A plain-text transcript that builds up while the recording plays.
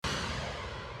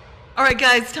All right,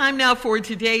 guys, time now for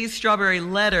today's Strawberry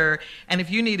Letter. And if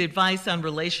you need advice on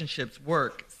relationships,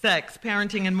 work, sex,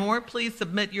 parenting, and more, please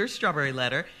submit your Strawberry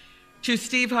Letter to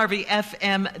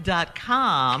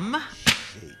steveharveyfm.com.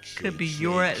 Could be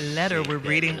your letter we're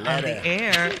reading on the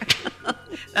air.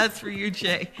 That's for you,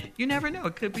 Jay. You never know.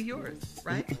 It could be yours,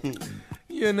 right?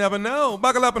 You never know.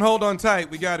 Buckle up and hold on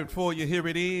tight. We got it for you. Here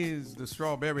it is, the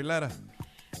Strawberry Letter.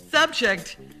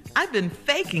 Subject, I've been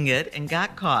faking it and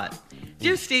got caught.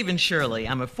 Dear Steve and Shirley,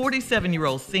 I'm a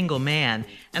 47-year-old single man,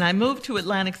 and I moved to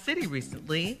Atlantic City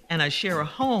recently, and I share a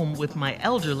home with my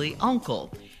elderly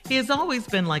uncle. He has always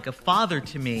been like a father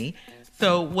to me,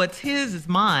 so what's his is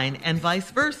mine, and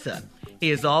vice versa. He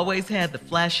has always had the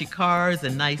flashy cars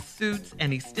and nice suits,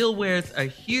 and he still wears a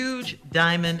huge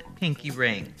diamond pinky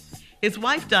ring. His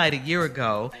wife died a year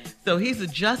ago, so he's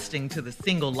adjusting to the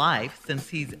single life since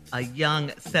he's a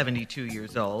young 72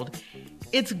 years old.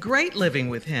 It's great living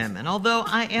with him, and although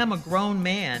I am a grown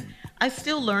man, I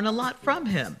still learn a lot from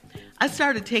him. I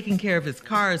started taking care of his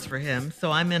cars for him,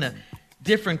 so I'm in a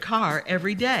different car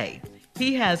every day.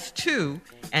 He has two,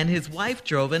 and his wife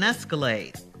drove an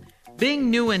Escalade.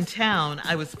 Being new in town,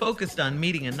 I was focused on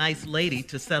meeting a nice lady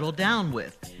to settle down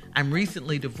with. I'm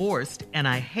recently divorced, and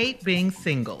I hate being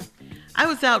single. I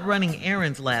was out running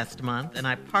errands last month, and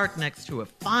I parked next to a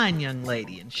fine young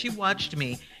lady, and she watched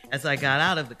me as I got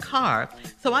out of the car,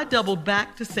 so I doubled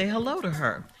back to say hello to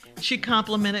her. She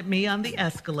complimented me on the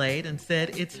Escalade and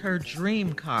said it's her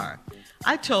dream car.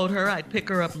 I told her I'd pick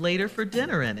her up later for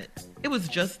dinner in it. It was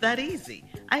just that easy.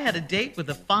 I had a date with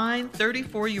a fine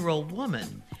 34-year-old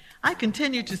woman. I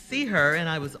continued to see her, and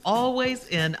I was always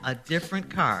in a different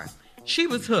car. She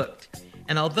was hooked.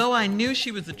 And although I knew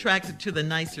she was attracted to the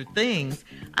nicer things,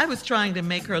 I was trying to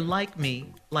make her like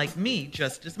me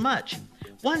just as much.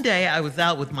 One day I was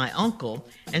out with my uncle,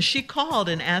 and she called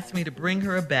and asked me to bring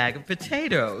her a bag of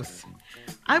potatoes.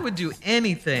 I would do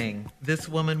anything this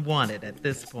woman wanted at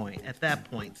that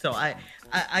point, so I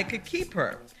could keep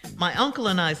her. My uncle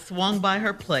and I swung by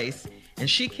her place, and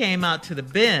she came out to the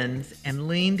bins and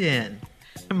leaned in.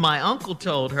 My uncle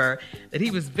told her that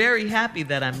he was very happy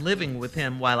that I'm living with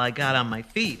him while I got on my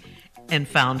feet and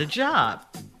found a job.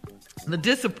 The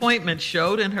disappointment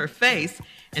showed in her face,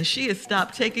 and she has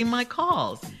stopped taking my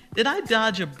calls. Did I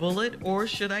dodge a bullet, or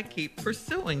should I keep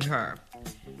pursuing her?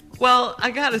 Well,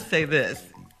 I gotta say this.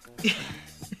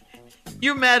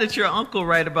 You're mad at your uncle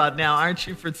right about now, aren't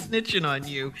you, for snitching on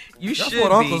you? You should be. That's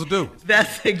what uncles do.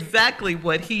 That's exactly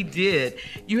what he did.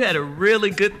 You had a really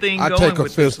good thing going with I this take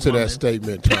offense to woman. that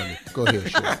statement, Tommy. Go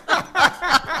ahead, Shirley.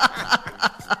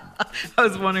 I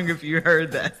was wondering if you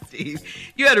heard that, Steve.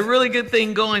 You had a really good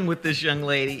thing going with this young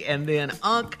lady, and then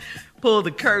Unc pulled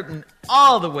the curtain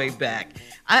all the way back.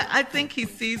 I think he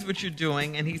sees what you're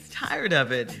doing, and he's tired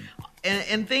of it.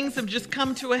 And things have just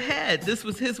come to a head. This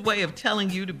was his way of telling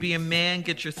you to be a man,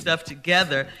 get your stuff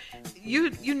together.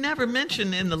 You never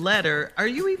mentioned in the letter, are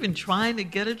you even trying to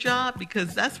get a job?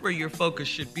 Because that's where your focus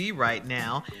should be right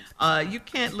now. You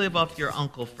can't live off your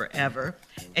uncle forever.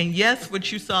 And yes,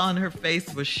 what you saw in her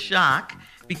face was shock,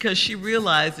 because she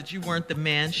realized that you weren't the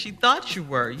man she thought you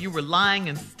were. You were lying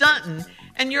and stunting,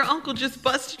 and your uncle just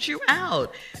busted you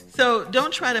out. So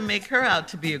don't try to make her out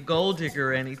to be a gold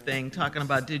digger or anything, talking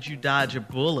about did you dodge a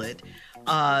bullet.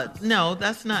 No,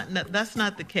 that's not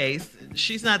the case.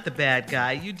 She's not the bad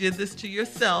guy. You did this to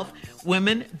yourself.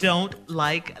 Women don't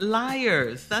like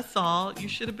liars. That's all. You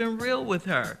should have been real with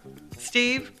her.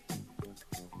 Steve?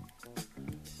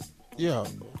 Yeah,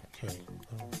 okay.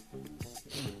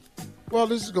 Well,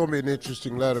 this is going to be an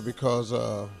interesting letter because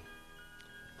I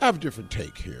have a different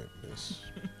take here in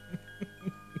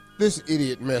this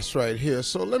idiot mess right here.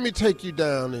 So let me take you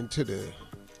down into the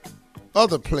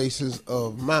other places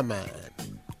of my mind.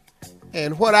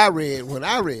 And what I read when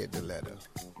I read the letter.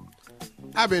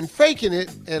 I've been faking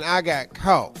it and I got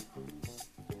caught.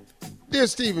 Dear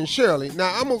Stephen Shirley,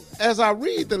 now as I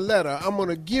read the letter, I'm going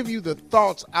to give you the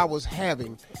thoughts I was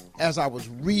having as I was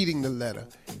reading the letter.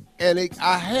 And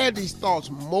I had these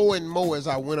thoughts more and more as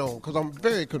I went on because I'm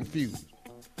very confused.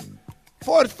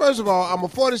 First of all, I'm a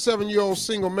 47-year-old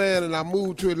single man and I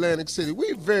moved to Atlantic City.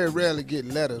 We very rarely get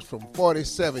letters from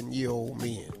 47-year-old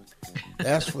men.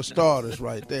 That's for starters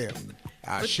right there.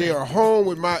 I share a home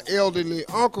with my elderly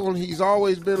uncle, and he's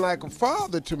always been like a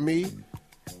father to me.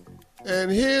 And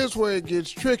here's where it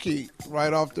gets tricky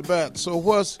right off the bat. So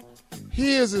what's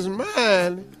his is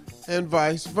mine and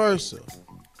vice versa.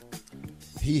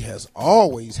 He has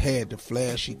always had the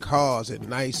flashy cars and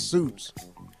nice suits.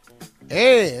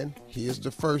 And here's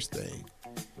the first thing.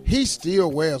 He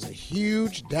still wears a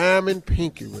huge diamond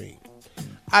pinky ring.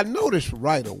 I noticed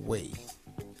right away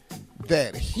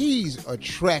that he's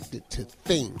attracted to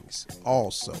things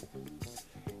also.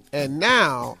 And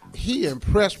now he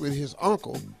impressed with his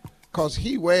uncle because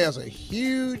he wears a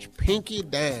huge pinky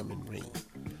diamond ring.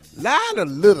 A lot of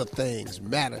little things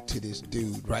matter to this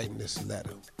dude writing this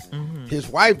letter. Mm-hmm. His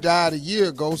wife died a year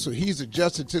ago, so he's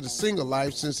adjusted to the single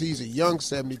life since he's a young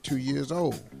 72 years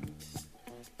old.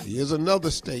 Here's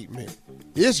another statement.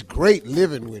 It's great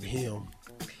living with him.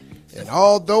 And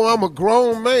although I'm a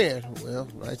grown man, well,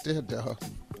 right there, dog.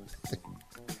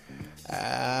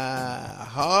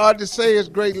 Hard to say it's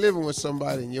great living with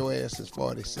somebody and your ass is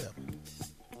 47.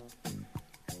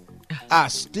 I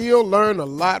still learn a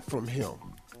lot from him.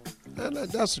 And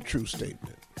that's a true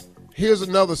statement. Here's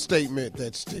another statement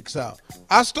that sticks out.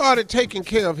 I started taking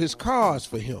care of his cars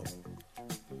for him.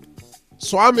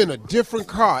 So I'm in a different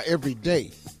car every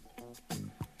day.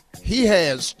 He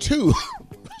has two.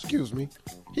 Excuse me.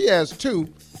 He has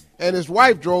two, and his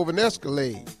wife drove an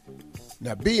Escalade.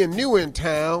 Now, being new in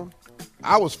town,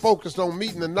 I was focused on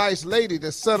meeting a nice lady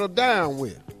to settle down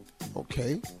with.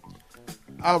 Okay.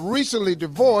 I'm recently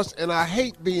divorced, and I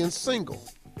hate being single.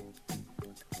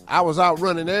 I was out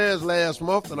running errands last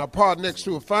month, and I parked next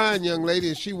to a fine young lady,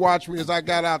 and she watched me as I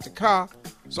got out the car,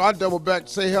 so I doubled back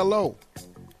to say hello.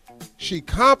 She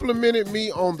complimented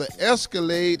me on the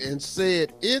Escalade and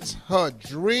said it's her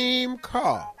dream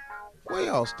car. Where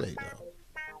y'all stay now?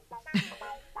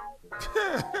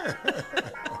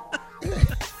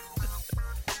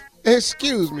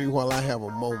 Excuse me while I have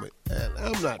a moment. And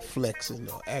I'm not flexing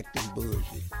or acting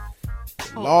bougie.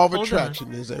 The law of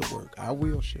attraction is at work. I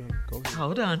will, Shirley. Go ahead.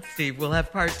 Hold on, Steve. We'll have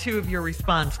part 2 of your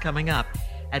response coming up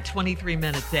at 23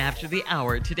 minutes after the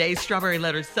hour. Today's Strawberry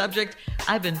Letter subject,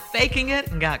 I've been faking it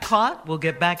and got caught. We'll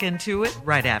get back into it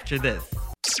right after this.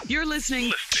 You're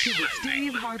listening to the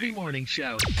Steve Harvey Morning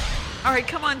Show. All right,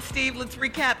 come on, Steve. Let's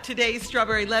recap today's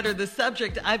Strawberry Letter. The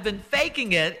subject, I've been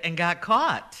faking it and got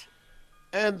caught.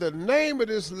 And the name of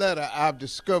this letter I've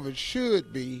discovered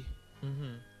should be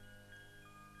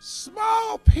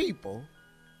Small People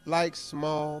Like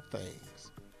Small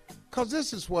Things. Because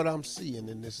this is what I'm seeing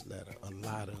in this letter, a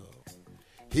lot of.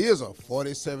 Here's a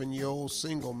 47-year-old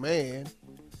single man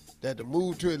that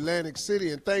moved to Atlantic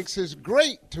City and thinks it's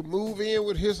great to move in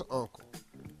with his uncle.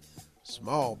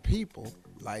 Small people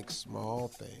like small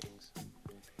things.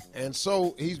 And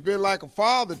so he's been like a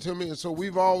father to me, and so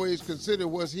we've always considered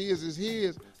what's his is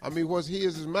his. I mean, what's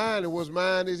his is mine, and what's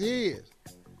mine is his.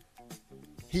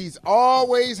 He's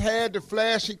always had the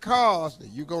flashy cars.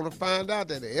 You're going to find out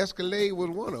that the Escalade was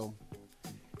one of them.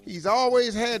 He's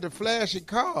always had the flashy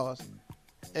cars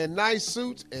and nice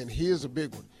suits, and here's a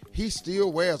big one. He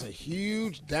still wears a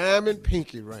huge diamond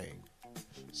pinky ring.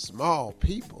 Small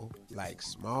people like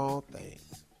small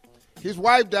things. His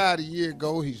wife died a year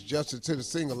ago. He's adjusted to the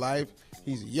single life.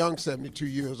 He's a young 72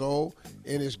 years old,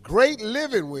 and it's great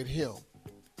living with him.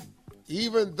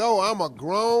 Even though I'm a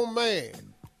grown man,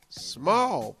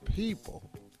 small people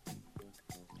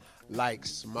like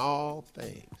small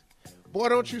things. Boy,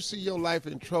 don't you see your life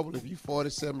in trouble if you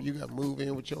 47, you got to move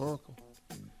in with your uncle?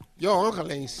 Your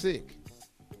uncle ain't sick.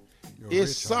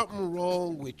 It's something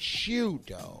wrong with you,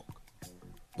 dog.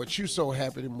 But you so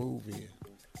happy to move in.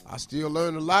 I still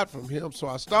learned a lot from him, so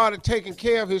I started taking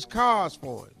care of his cars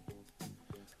for him.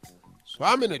 So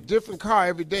I'm in a different car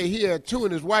every day. He had two,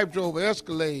 and his wife drove an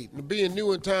Escalade. And being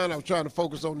new in town, I was trying to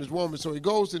focus on this woman. So he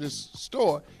goes to this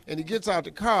store, and he gets out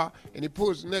the car, and he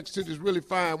pulls next to this really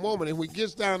fine woman. And when he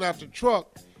gets down out the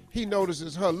truck, he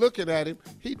notices her looking at him.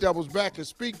 He doubles back and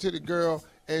speaks to the girl,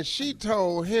 and she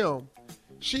told him,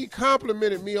 she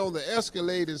complimented me on the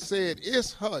Escalade and said,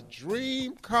 it's her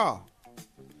dream car.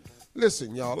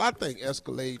 Listen, y'all, I think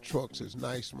Escalade trucks is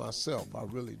nice myself. I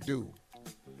really do.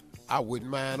 I wouldn't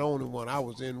mind owning one. I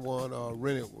was in one,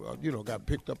 rented, got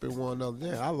picked up in one the other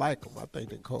day. I like them. I think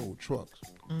they're cold trucks.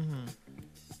 Mm-hmm.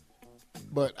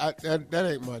 But that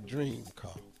ain't my dream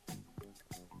car.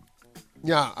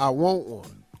 Yeah, I want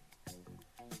one.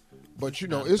 But,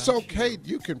 it's okay.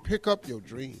 You can pick up your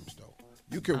dreams, though.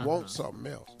 You can want something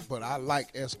else. But I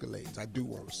like Escalades. I do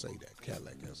want to say that.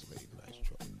 Cadillac Escalade, nice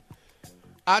truck.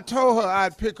 I told her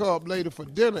I'd pick her up later for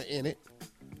dinner in it,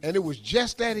 and it was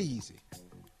just that easy.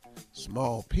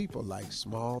 Small people like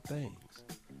small things.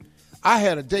 I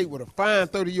had a date with a fine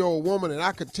 30-year-old woman, and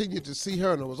I continued to see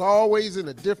her, and it was always in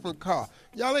a different car.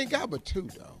 Y'all ain't got but two,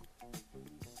 though.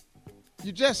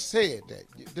 You just said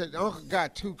that uncle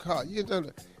got two cars.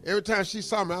 Every time she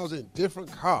saw me, I was in a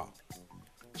different car.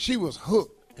 She was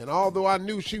hooked, and although I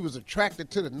knew she was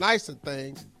attracted to the nicer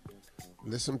things,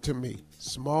 listen to me.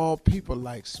 Small people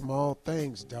like small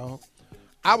things, dog.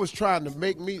 I was trying to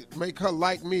make her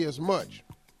like me as much.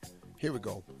 Here we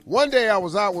go. One day I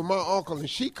was out with my uncle, and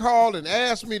she called and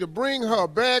asked me to bring her a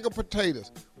bag of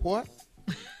potatoes. What?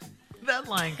 That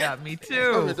line got me Wait a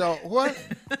too. minute, dog. What?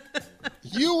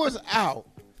 You was out.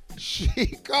 She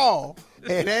called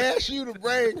and asked you to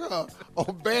bring her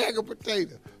a bag of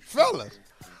potatoes. Fellas,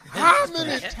 how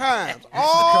many times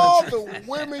all the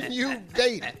women you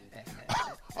dated,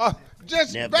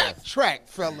 just Never. backtrack,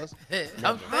 fellas.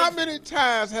 How many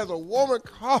times has a woman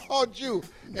called you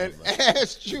and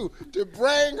asked you to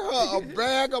bring her a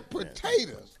bag of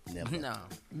potatoes? Never. No,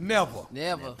 Never.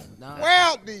 never. No.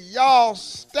 Where do y'all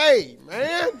stay,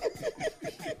 man?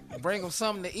 Bring them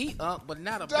something to eat, but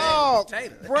not a Dog,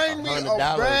 bag of potatoes. bring me a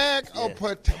 $100. bag Yeah. of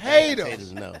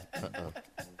potatoes. Potatoes, no.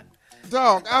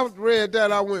 Dog, I read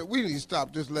that. I went, we need to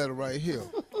stop this letter right here.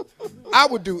 I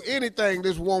would do anything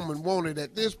this woman wanted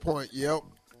at this point, yep.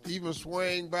 Even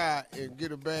swing by and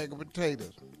get a bag of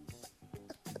potatoes.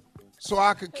 So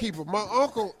I could keep her. My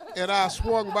uncle and I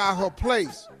swung by her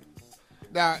place.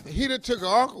 Now, he done took her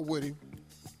uncle with him.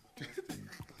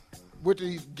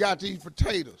 Got these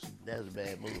potatoes. That's a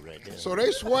bad move right there. So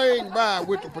they swing by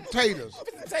with the potatoes.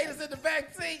 Potatoes in the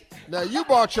back seat. Now, you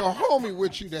brought your homie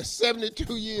with you that's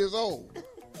 72 years old.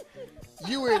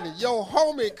 You in your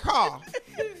homie car,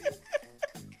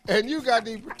 and you got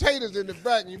these potatoes in the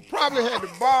back, and you probably had to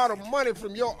borrow the money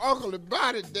from your uncle to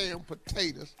buy the damn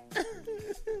potatoes.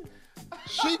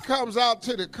 She comes out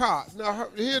to the car. Now,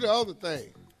 here's the other thing.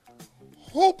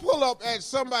 Who pull up at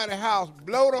somebody's house,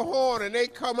 blow the horn, and they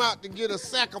come out to get a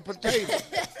sack of potatoes?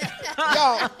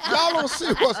 y'all don't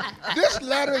see what's... This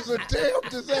letter is a damn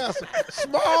disaster.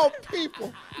 Small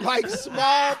people like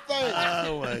small things.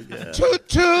 Oh, my God. Toot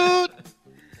toot.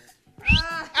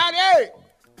 And hey,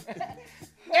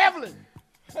 Evelyn,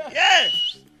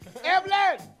 Yes.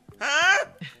 Evelyn, Huh?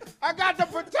 I got the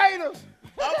potatoes.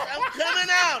 I'm coming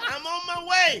out. I'm on my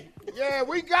way. Yeah,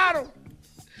 we got them.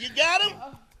 You got him?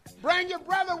 Bring your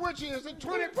brother with you. It's a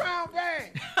 20-pound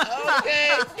bag.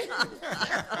 Okay.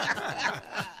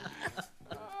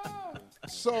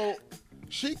 So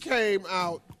she came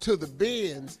out to the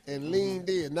bins and leaned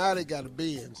in. Now they got a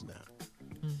bins now.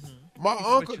 My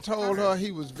uncle told her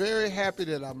he was very happy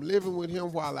that I'm living with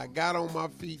him while I got on my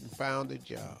feet and found a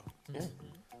job.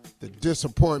 The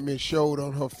disappointment showed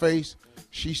on her face.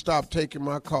 She stopped taking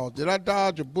my calls. Did I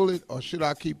dodge a bullet or should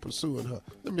I keep pursuing her?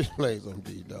 Let me explain something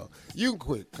to you, dog. You can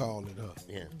quit calling her.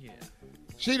 Yeah. Yeah.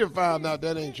 She done found out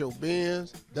that ain't your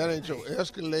Benz, that ain't your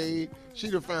Escalade. She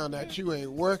done found out you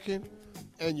ain't working,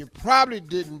 and you probably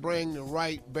didn't bring the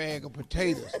right bag of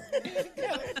potatoes.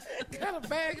 Got a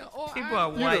bag of oil. He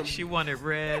bought You white. done- She wanted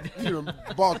red. You done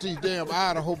bought these damn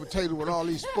Idaho potatoes with all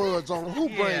these spuds on them. Who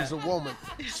brings a woman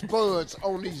spuds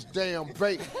on these damn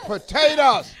baked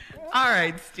potatoes? All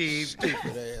right, Steve.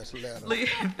 Stupid ass letter.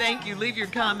 Thank you. Leave your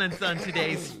comments on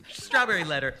today's Strawberry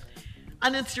Letter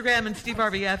on Instagram and Steve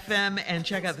Harvey FM, and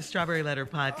check out the Strawberry Letter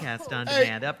podcast on Hey.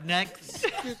 demand. Up next,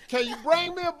 Can you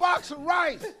bring me a box of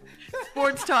rice?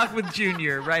 Sports Talk with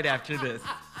Junior right after this.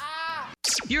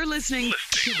 You're listening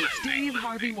to the Steve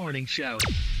Harvey Morning Show.